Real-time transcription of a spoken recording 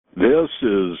This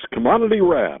is Commodity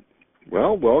Wrap.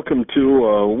 Well, welcome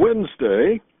to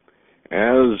Wednesday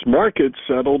as markets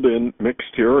settled in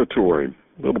mixed territory.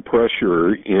 A little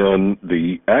pressure in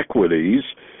the equities.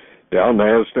 Dow,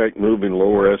 NASDAQ moving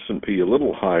lower, S&P a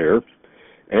little higher.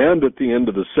 And at the end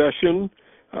of the session,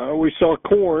 we saw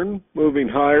corn moving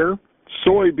higher,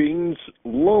 soybeans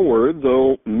lower,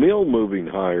 though meal moving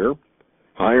higher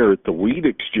at the wheat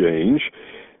exchange,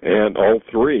 and all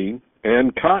three,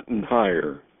 and cotton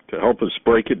higher. To help us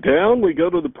break it down, we go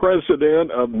to the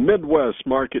president of Midwest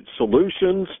Market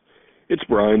Solutions. It's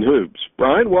Brian Hoopes.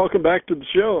 Brian, welcome back to the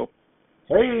show.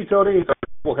 Hey, Tony. It's a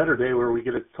double header day where we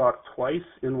get to talk twice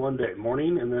in one day,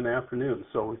 morning and then afternoon.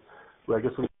 So I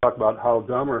guess we'll talk about how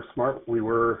dumb or smart we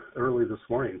were early this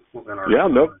morning in our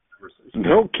conversation.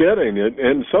 No kidding.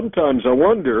 And sometimes I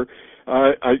wonder,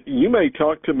 you may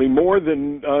talk to me more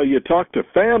than you talk to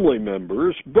family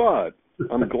members, but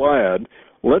I'm glad.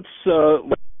 Let's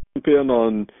jump in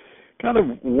on kind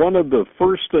of one of the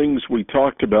first things we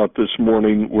talked about this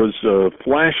morning was a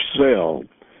flash sale.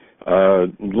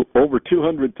 Over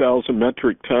 200,000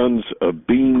 metric tons of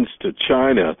beans to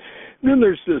China. And then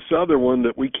there's this other one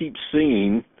that we keep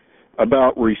seeing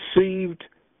about received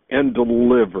and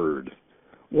delivered.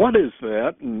 What is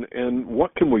that, and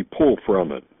what can we pull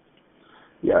from it?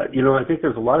 Yeah, I think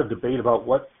there's a lot of debate about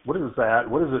what is that,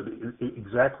 what does it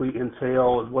exactly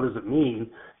entail, what does it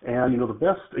mean? And, the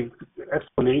best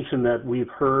explanation that we've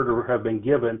heard or have been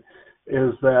given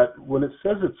is that when it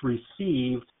says it's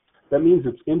received, that means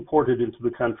it's imported into the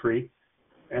country,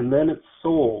 and then it's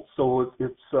sold. So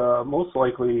it's most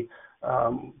likely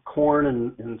corn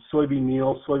and soybean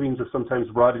meal. Soybeans are sometimes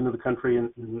brought into the country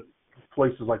in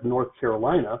places like North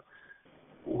Carolina,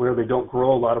 where they don't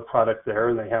grow a lot of product there,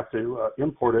 and they have to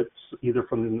import it either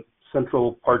from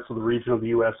central parts of the region of the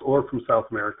U.S. or from South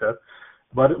America.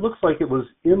 But it looks like it was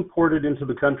imported into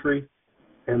the country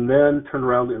and then turned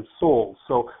around and sold.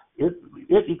 So it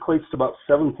equates to about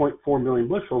 7.4 million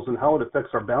bushels, and how it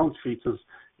affects our balance sheets is,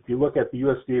 if you look at the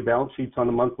USDA balance sheets on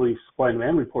the monthly supply and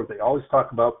demand report, they always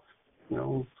talk about,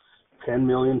 10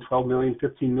 million, 12 million,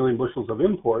 15 million bushels of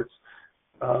imports.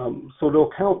 So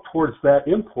they'll count towards that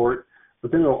import,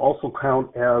 but then it'll also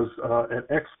count as an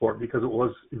export because it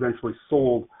was eventually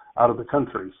sold out of the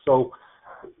country. So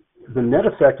the net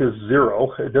effect is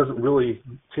zero. It doesn't really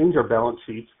change our balance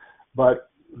sheets, but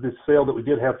the sale that we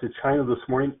did have to China this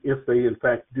morning, if they in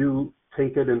fact do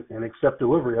take it and accept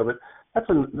delivery of it, that's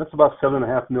about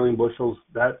 7.5 million bushels.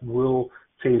 That will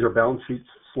change our balance sheets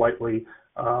slightly,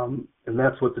 and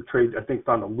that's what the trade, I think,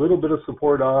 found a little bit of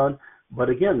support on. But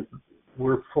again,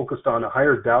 we're focused on a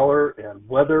higher dollar and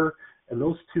weather, and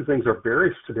those two things are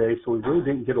bearish today, so we really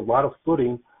didn't get a lot of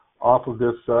footing off of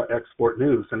this export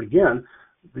news. And again,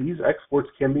 these exports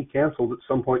can be canceled at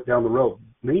some point down the road.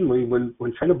 Mainly when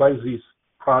China buys these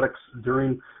products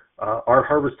during our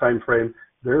harvest time frame,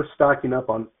 they're stocking up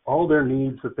on all their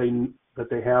needs that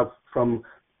they have from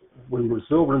when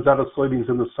Brazil runs out of soybeans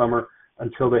in the summer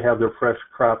until they have their fresh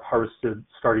crop harvested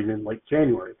starting in late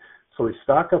January. So they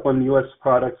stock up on U.S.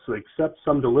 products, they accept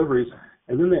some deliveries,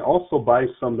 and then they also buy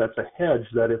some that's a hedge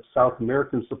that if South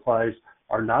American supplies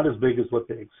are not as big as what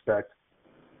they expect,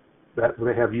 that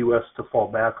they have U.S. to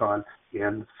fall back on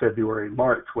in February,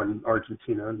 March, when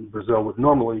Argentina and Brazil would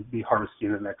normally be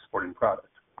harvesting and exporting product.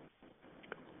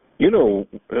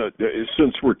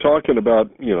 Since we're talking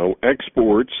about,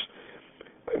 exports,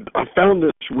 I found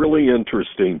this really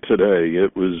interesting today.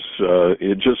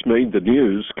 It just made the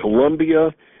news. Colombia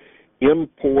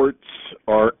imports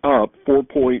are up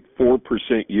 4.4%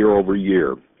 year over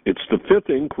year. It's the fifth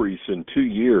increase in 2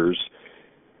 years,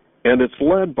 and it's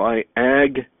led by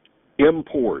ag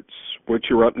imports, which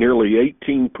are up nearly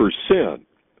 18%.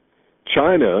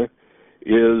 China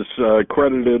is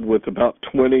credited with about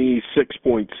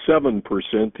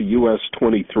 26.7%, the U.S.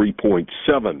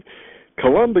 23.7%.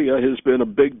 Colombia has been a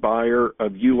big buyer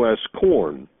of U.S.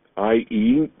 corn,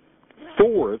 i.e.,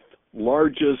 fourth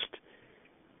largest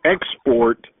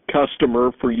export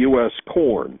customer for U.S.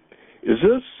 corn. Is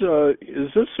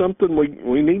this something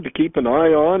we need to keep an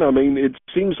eye on? I mean, it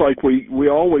seems like we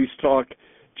always talk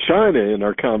China in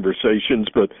our conversations,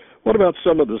 but what about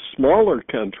some of the smaller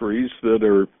countries that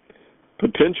are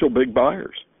potential big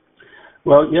buyers?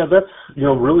 Well, yeah, that's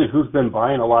really who's been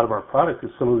buying a lot of our product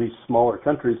is some of these smaller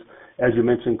countries. As you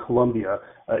mentioned, Colombia.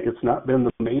 It's not been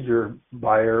the major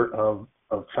buyer of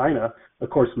China. Of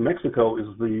course, Mexico is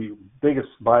the biggest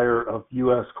buyer of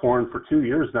U.S. corn for 2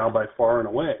 years now by far and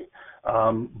away.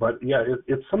 But yeah,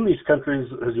 it's some of these countries,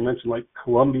 as you mentioned, like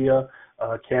Colombia,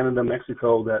 Canada,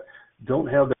 Mexico, that don't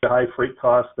have the high freight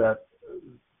costs that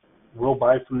will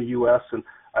buy from the U.S. And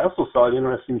I also saw an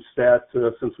interesting stat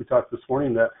since we talked this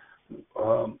morning that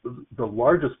the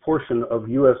largest portion of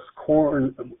U.S.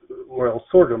 corn,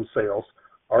 sorghum sales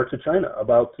are to China.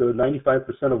 About 95%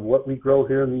 of what we grow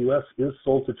here in the U.S. is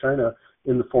sold to China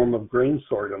in the form of grain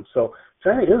sorghum. So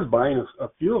China is buying a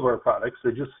few of our products.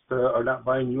 They just are not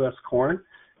buying U.S. corn,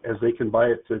 as they can buy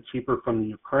it cheaper from the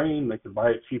Ukraine. They can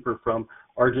buy it cheaper from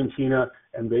Argentina,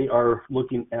 and they are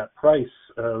looking at price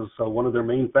as one of their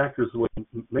main factors when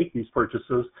they make these purchases.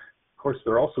 Of course,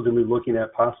 they're also going to be looking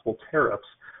at possible tariffs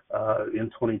in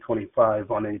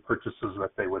 2025 on any purchases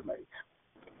that they would make.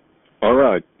 All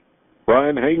right.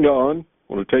 Brian, hang on.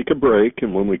 I want to take a break,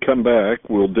 and when we come back,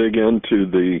 we'll dig into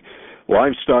the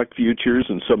livestock futures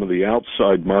and some of the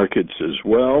outside markets as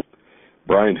well.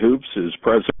 Brian Hoops is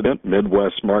President,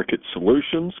 Midwest Market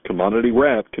Solutions. Commodity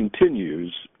Wrap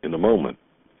continues in a moment.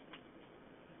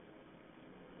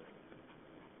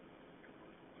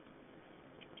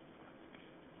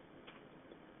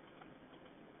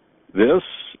 This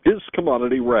is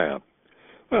Commodity Wrap.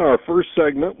 In our first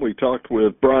segment, we talked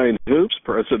with Brian Hoops,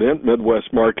 President,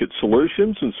 Midwest Market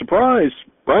Solutions, and surprise,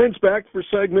 Brian's back for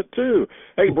segment 2.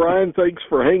 Hey, Brian, thanks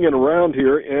for hanging around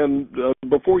here, and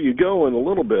before you go in a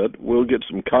little bit, we'll get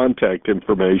some contact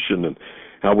information and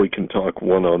how we can talk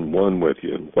one-on-one with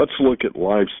you. Let's look at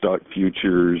livestock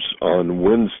futures on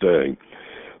Wednesday.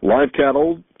 Live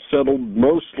cattle settled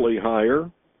mostly higher,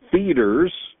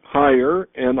 feeders higher,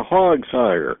 and hogs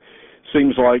higher.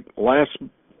 Seems like last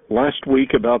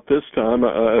week about this time,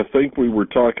 I think we were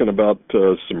talking about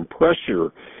some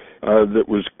pressure that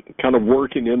was kind of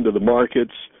working into the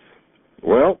markets.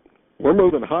 Well, we're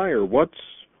moving higher. What's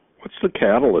the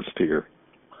catalyst here?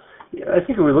 Yeah, I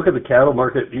think when we look at the cattle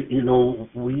market,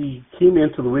 we came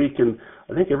into the week and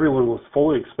I think everyone was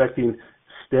fully expecting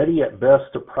steady at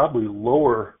best to probably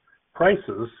lower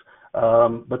prices.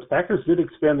 But the packers did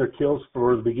expand their kills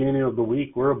for the beginning of the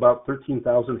week. We're about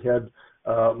 13,000 head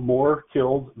more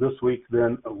killed this week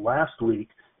than last week.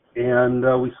 And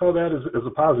we saw that as a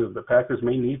positive. The packers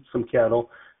may need some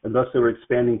cattle, and thus they were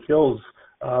expanding kills.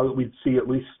 We'd see at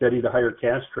least steady to higher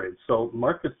cash trades. So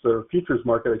markets, the futures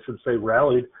market, I should say,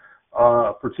 rallied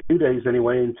for 2 days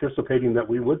anyway, anticipating that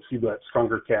we would see that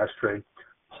stronger cash trade.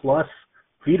 Plus,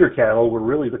 feeder cattle were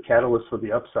really the catalyst for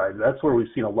the upside. That's where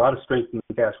we've seen a lot of strength in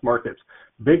the cash markets.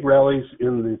 Big rallies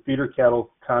in the feeder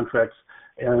cattle contracts,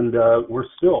 and we're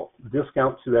still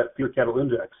discount to that feeder cattle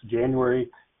index.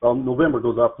 November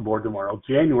goes off the board tomorrow.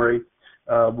 January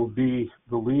will be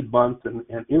the lead month and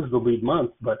is the lead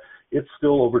month, but it's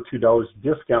still over $2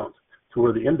 discount to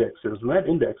where the index is. And that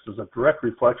index is a direct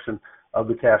reflection of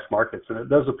the cash markets. And it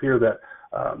does appear that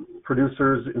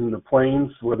producers in the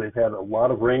plains where they've had a lot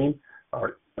of rain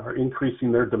are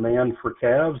increasing their demand for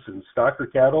calves and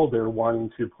stocker cattle. They're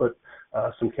wanting to put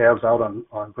some calves out on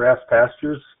grass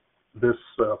pastures this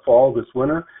fall, this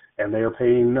winter, and they are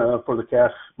paying for the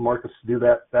cash markets to do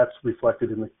that. That's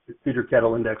reflected in the feeder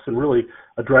cattle index and really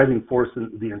a driving force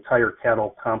in the entire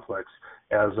cattle complex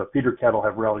as feeder cattle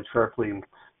have rallied sharply and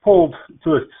pulled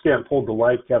the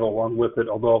live cattle along with it,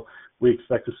 although we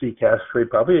expect to see cash trade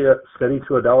probably steady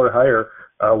to $1 higher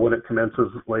when it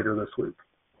commences later this week.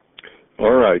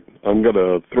 All right. I'm going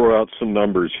to throw out some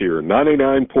numbers here.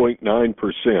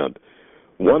 99.9%.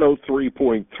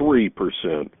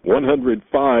 103.3%,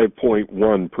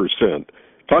 105.1%.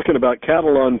 Talking about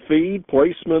cattle on feed,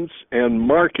 placements, and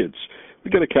markets. We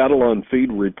get a cattle on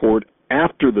feed report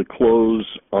after the close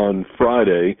on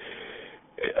Friday.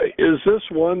 Is this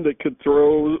one that could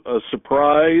throw a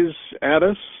surprise at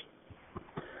us?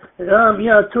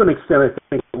 Yeah, to an extent, I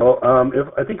think. Well,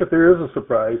 if there is a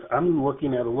surprise, I'm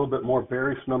looking at a little bit more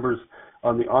bearish numbers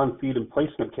on the on-feed and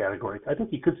placement category. I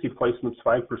think you could see placements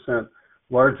 5%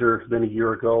 larger than a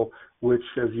year ago, which,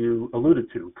 as you alluded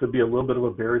to, could be a little bit of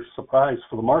a bearish surprise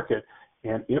for the market.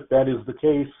 And if that is the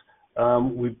case,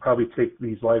 we'd probably take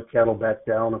these live cattle back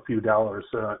down a few dollars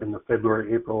in the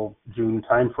February, April, June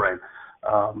timeframe.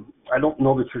 I don't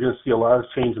know that you're going to see a lot of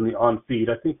change in the on-feed.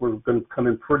 I think we're going to come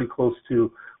in pretty close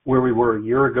to where we were a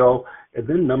year ago, and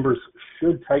then numbers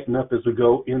should tighten up as we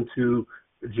go into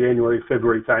January,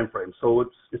 February timeframe. So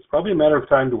it's probably a matter of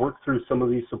time to work through some of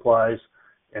these supplies,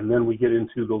 and then we get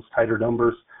into those tighter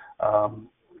numbers.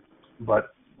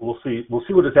 But we'll see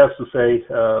what it has to say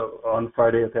on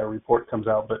Friday if that report comes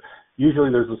out. But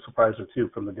usually there's a surprise or two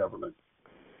from the government.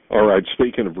 All right.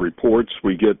 Speaking of reports,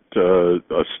 we get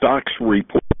a stocks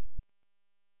report.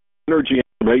 Energy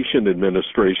Information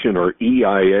Administration, or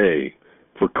EIA.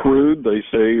 For crude, they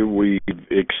say we've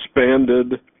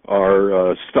expanded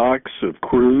our stocks of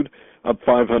crude up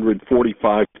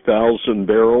 545,000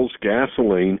 barrels,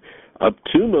 gasoline up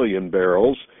 2 million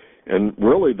barrels, and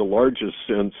really the largest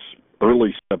since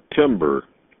early September.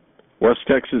 West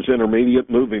Texas Intermediate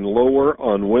moving lower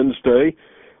on Wednesday,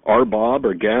 RBOB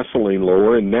or gasoline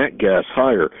lower, and nat gas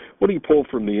higher. What do you pull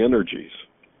from the energies?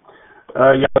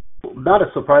 Not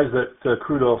a surprise that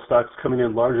crude oil stocks coming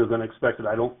in larger than expected,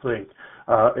 I don't think.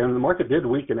 And the market did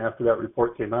weaken after that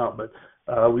report came out, but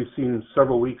we've seen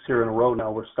several weeks here in a row now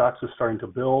where stocks are starting to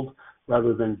build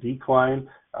rather than decline.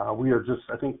 We are just,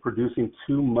 I think, producing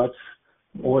too much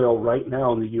oil right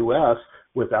now in the U.S.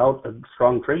 without a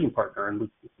strong trading partner. And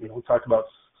we talked about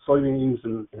soybeans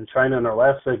in China in our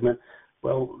last segment.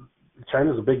 Well,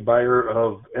 China's a big buyer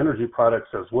of energy products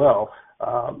as well,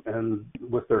 and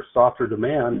with their softer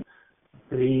demand,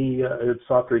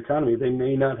 softer economy, they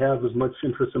may not have as much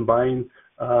interest in buying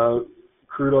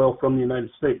crude oil from the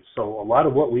United States. So a lot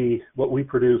of what we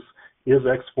produce is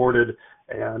exported,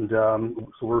 and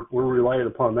so we're reliant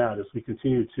upon that as we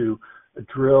continue to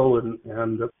drill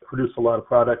and produce a lot of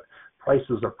product.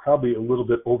 Prices are probably a little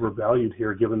bit overvalued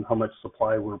here given how much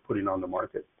supply we're putting on the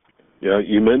market. Yeah,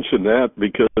 you mentioned that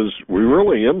because we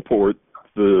really import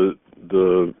the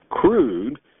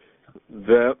crude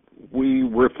that we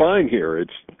refine here.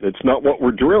 It's not what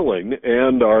we're drilling,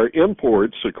 and our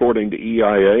imports, according to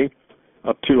EIA,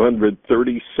 up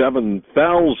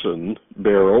 237,000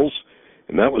 barrels,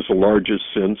 and that was the largest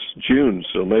since June,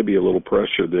 so maybe a little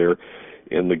pressure there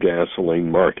in the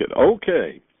gasoline market.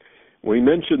 Okay, we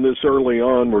mentioned this early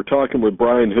on. We're talking with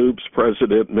Brian Hoops,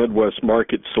 President, Midwest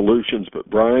Market Solutions. But,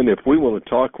 Brian, if we want to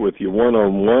talk with you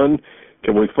one-on-one,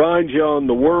 can we find you on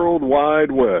the World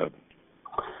Wide Web?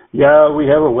 Yeah, we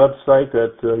have a website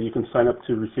that you can sign up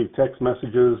to receive text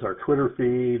messages, our Twitter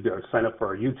feed, or sign up for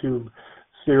our YouTube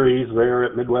series there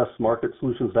at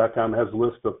MidwestMarketSolutions.com. Has a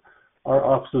list of our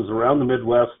offices around the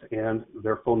Midwest and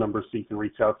their phone numbers so you can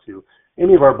reach out to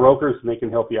any of our brokers and they can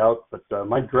help you out. But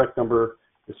my direct number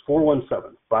is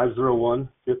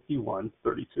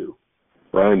 417-501-5132.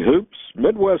 Brian Hoops,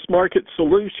 Midwest Market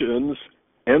Solutions,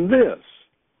 and this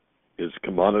is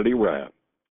Commodity Wrap.